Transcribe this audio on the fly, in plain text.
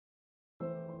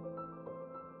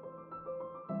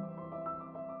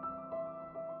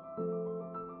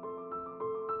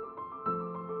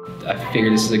I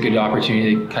figured this is a good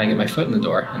opportunity to kind of get my foot in the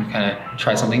door and kind of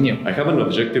try something new. I have an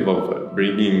objective of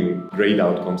bringing great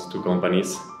outcomes to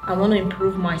companies. I want to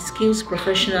improve my skills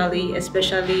professionally,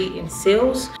 especially in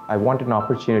sales. I want an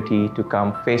opportunity to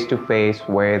come face to face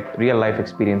with real life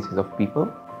experiences of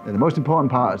people. The most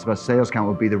important part about SalesCamp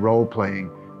would be the role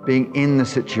playing. Being in the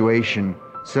situation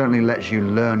certainly lets you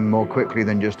learn more quickly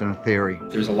than just in a theory.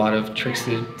 There's a lot of tricks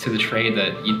to the trade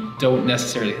that you don't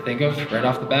necessarily think of right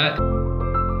off the bat.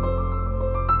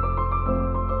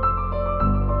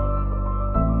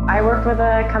 I work with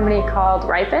a company called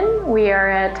Ripen. We are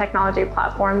a technology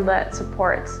platform that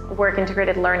supports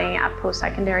work-integrated learning at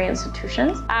post-secondary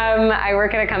institutions. I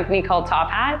work at a company called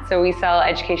Top Hat, so we sell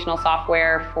educational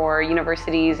software for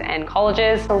universities and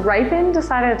colleges. So Ripen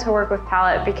decided to work with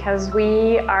Palette because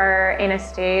we are in a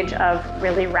stage of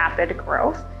really rapid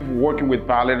growth. Working with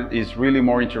Palette is really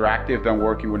more interactive than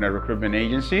working with a recruitment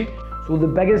agency. So the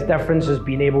biggest difference is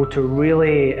being able to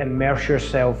really immerse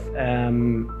yourself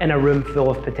in a room full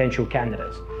of potential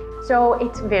candidates. So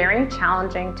it's very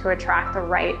challenging to attract the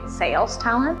right sales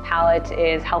talent. Palette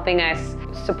is helping us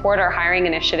support our hiring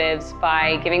initiatives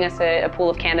by giving us a pool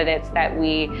of candidates that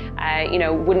we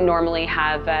wouldn't normally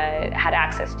have had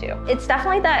access to. It's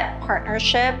definitely that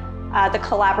partnership, the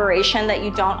collaboration that you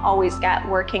don't always get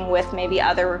working with maybe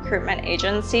other recruitment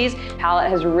agencies. Palette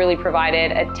has really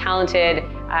provided a talented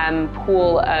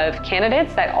pool of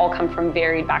candidates that all come from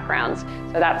varied backgrounds.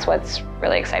 So that's what's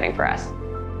really exciting for us.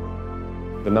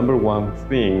 The number one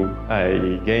thing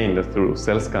I gained through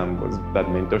SalesCamp was that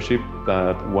mentorship,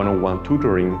 that one-on-one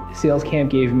tutoring. SalesCamp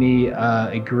gave me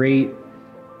a great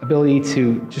ability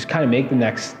to just kind of make the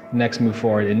next move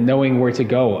forward and knowing where to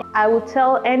go. I would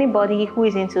tell anybody who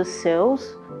is into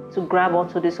sales to grab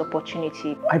onto this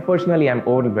opportunity. I personally am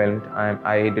overwhelmed.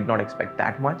 I did not expect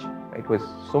that much. It was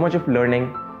so much of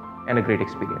learning and a great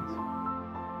experience.